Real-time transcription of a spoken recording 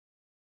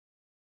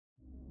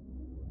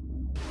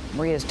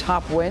Maria's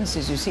top winds,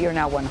 as you see, are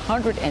now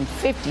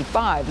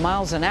 155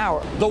 miles an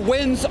hour. The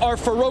winds are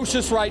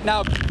ferocious right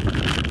now.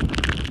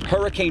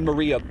 Hurricane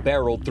Maria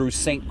barreled through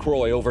St.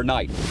 Croix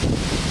overnight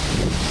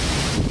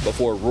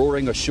before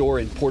roaring ashore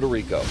in Puerto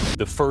Rico.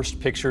 The first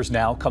pictures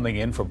now coming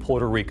in from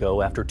Puerto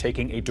Rico after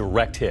taking a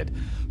direct hit.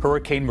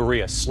 Hurricane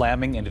Maria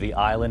slamming into the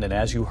island, and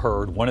as you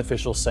heard, one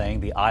official saying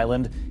the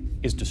island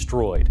is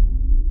destroyed.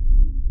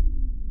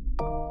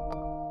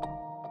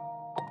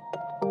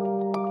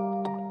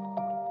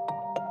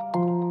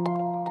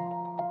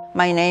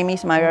 My name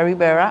is Maria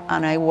Rivera,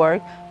 and I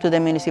work to the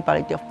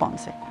municipality of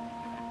Ponce.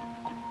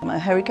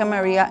 Hurricane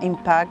Maria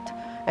impact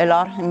a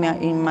lot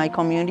in my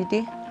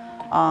community.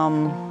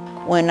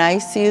 When I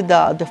see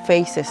the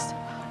faces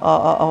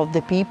of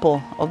the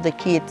people, of the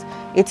kids,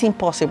 it's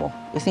impossible.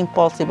 It's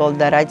impossible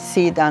that I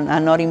sit and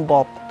I'm not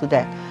involved to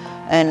that.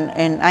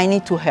 And I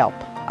need to help.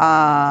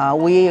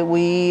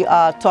 We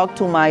talked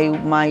to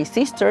my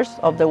sisters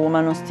of the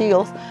Women on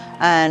Steels,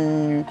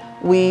 and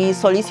we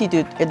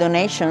solicited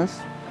donations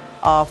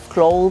of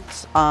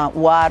clothes,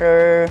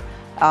 water,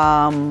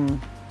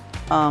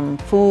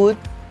 food.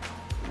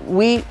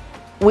 We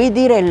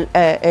did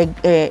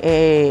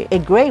a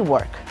great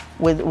work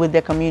with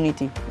the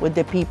community, with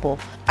the people.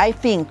 I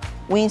think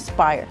we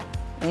inspire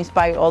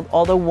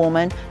other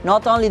women,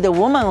 not only the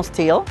woman on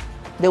steel,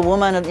 the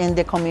woman in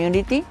the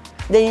community.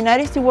 The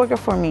United Steelworkers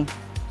for me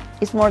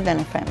is more than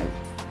a family.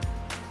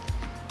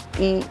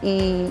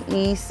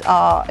 It's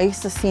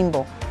a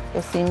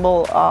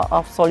symbol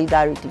of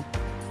solidarity,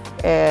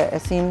 a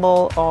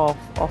symbol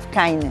of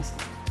kindness.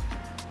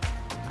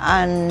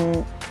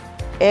 And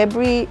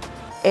every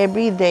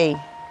day,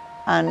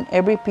 and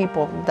every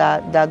people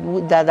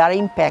that are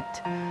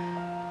impacted,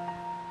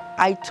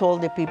 I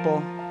told the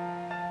people,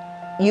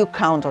 you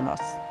count on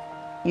us.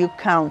 You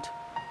count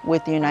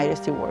with the United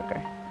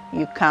Steelworkers.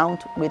 You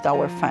count with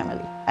our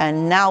family.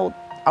 And now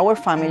our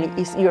family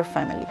is your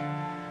family.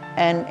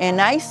 And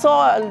I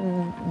saw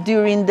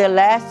during the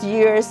last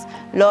years,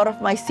 a lot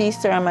of my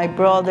sisters and my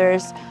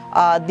brothers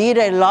did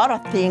a lot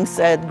of things,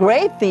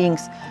 great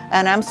things,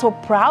 and I'm so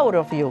proud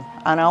of you.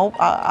 And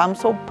I'm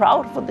so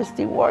proud for the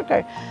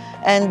Steelworkers.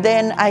 And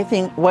then I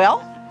think,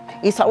 well,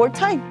 it's our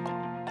time.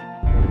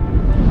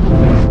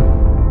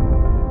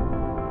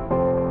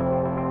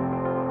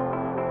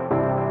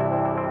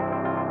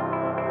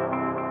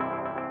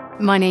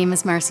 My name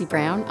is Marcy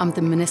Brown. I'm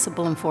the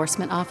Municipal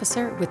Enforcement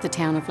Officer with the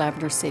town of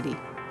Lavender City.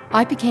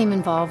 I became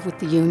involved with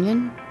the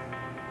union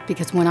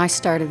because when I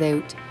started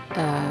out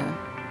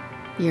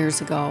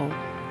years ago,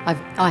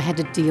 I had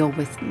to deal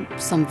with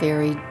some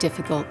very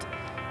difficult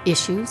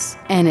issues,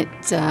 and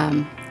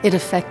it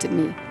affected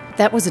me.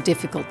 That was a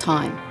difficult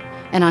time.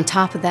 And on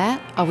top of that,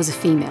 I was a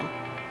female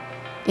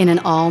in an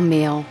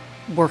all-male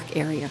work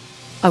area.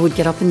 I would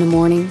get up in the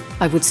morning,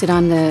 I would sit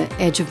on the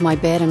edge of my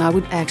bed, and I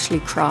would actually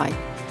cry.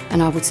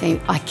 And I would say,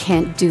 I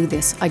can't do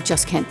this. I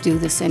just can't do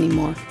this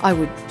anymore. I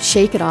would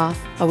shake it off.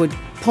 I would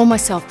pull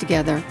myself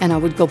together, and I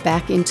would go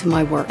back into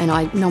my work.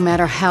 And no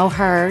matter how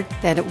hard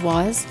that it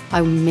was,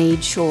 I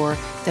made sure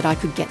that I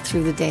could get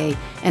through the day.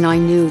 And I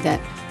knew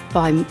that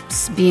by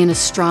being as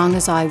strong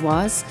as I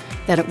was,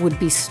 that it would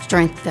be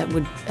strength that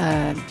would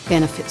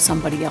benefit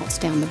somebody else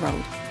down the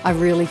road. I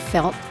really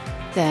felt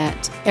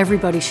that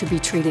everybody should be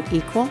treated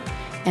equal,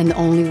 and the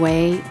only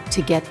way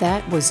to get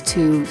that was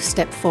to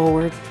step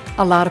forward.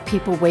 A lot of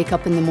people wake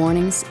up in the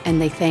mornings and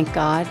they thank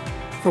God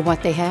for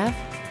what they have.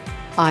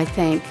 I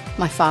thank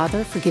my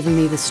father for giving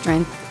me the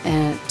strength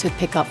to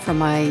pick up for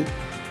my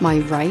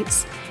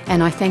rights,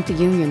 and I thank the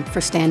union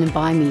for standing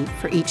by me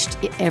for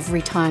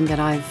every time that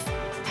I've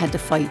had to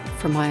fight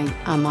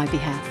on my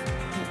behalf.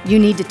 You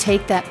need to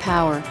take that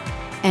power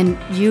and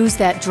use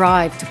that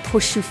drive to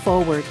push you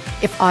forward.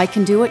 If I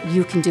can do it,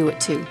 you can do it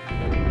too.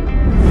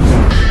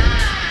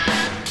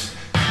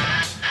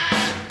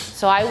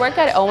 So I work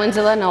at Owens,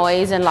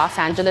 Illinois in Los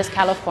Angeles,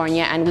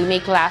 California, and we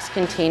make glass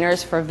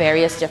containers for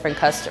various different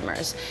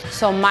customers.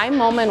 So my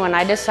moment when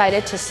I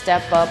decided to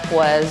step up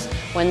was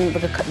when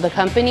the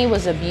company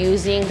was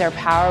abusing their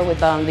power with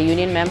the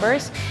union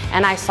members,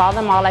 and I saw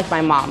them all like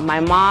my mom.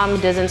 My mom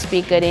doesn't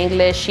speak good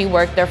English. She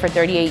worked there for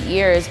 38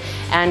 years,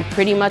 and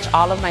pretty much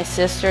all of my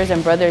sisters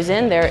and brothers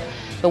in there,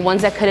 the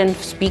ones that couldn't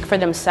speak for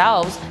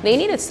themselves, they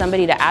needed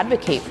somebody to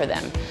advocate for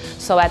them.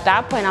 So at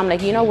that point, I'm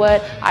like, you know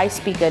what? I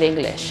speak good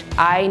English.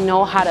 I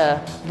know how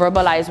to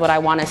verbalize what I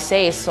want to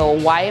say, so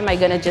why am I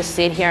going to just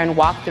sit here and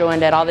walk through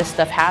and let all this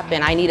stuff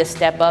happen? I need to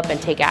step up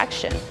and take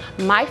action.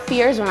 My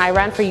fears when I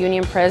ran for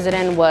union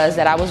president was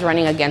that I was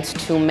running against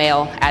two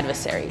male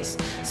adversaries.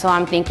 So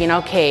I'm thinking,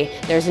 okay,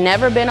 there's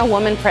never been a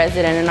woman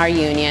president in our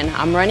union.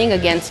 I'm running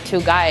against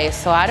two guys,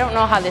 so I don't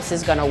know how this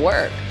is going to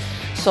work.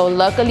 So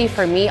luckily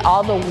for me,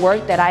 all the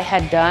work that I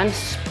had done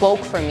spoke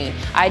for me.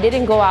 I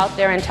didn't go out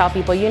there and tell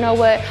people, you know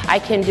what, I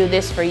can do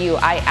this for you.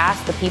 I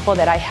asked the people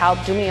that I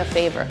helped, do me a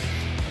favor.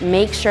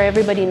 make sure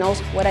everybody knows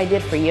what I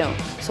did for you.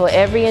 So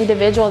every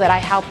individual that I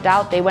helped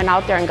out, they went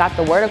out there and got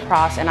the word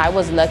across, and I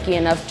was lucky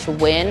enough to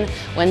win.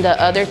 When the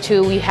other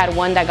two, we had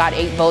one that got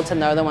 8 votes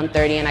and the other one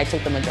 30, and I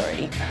took the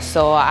majority.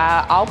 So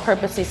I'll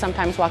purposely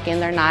sometimes walk in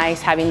there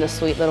nice, having the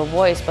sweet little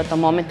voice, but the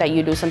moment that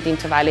you do something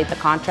to violate the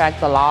contract,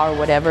 the law, or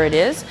whatever it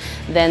is,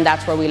 then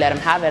that's where we let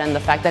them have it. And the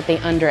fact that they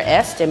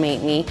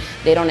underestimate me,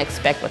 they don't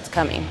expect what's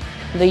coming.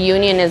 The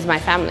union is my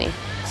family.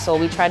 So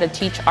we try to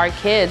teach our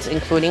kids,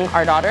 including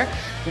our daughter,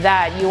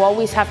 that you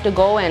always have to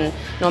go, and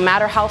no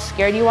matter how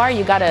scared you are,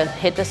 you gotta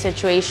hit the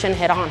situation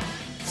head on.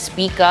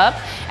 Speak up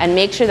and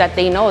make sure that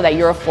they know that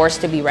you're a force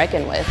to be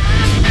reckoned with.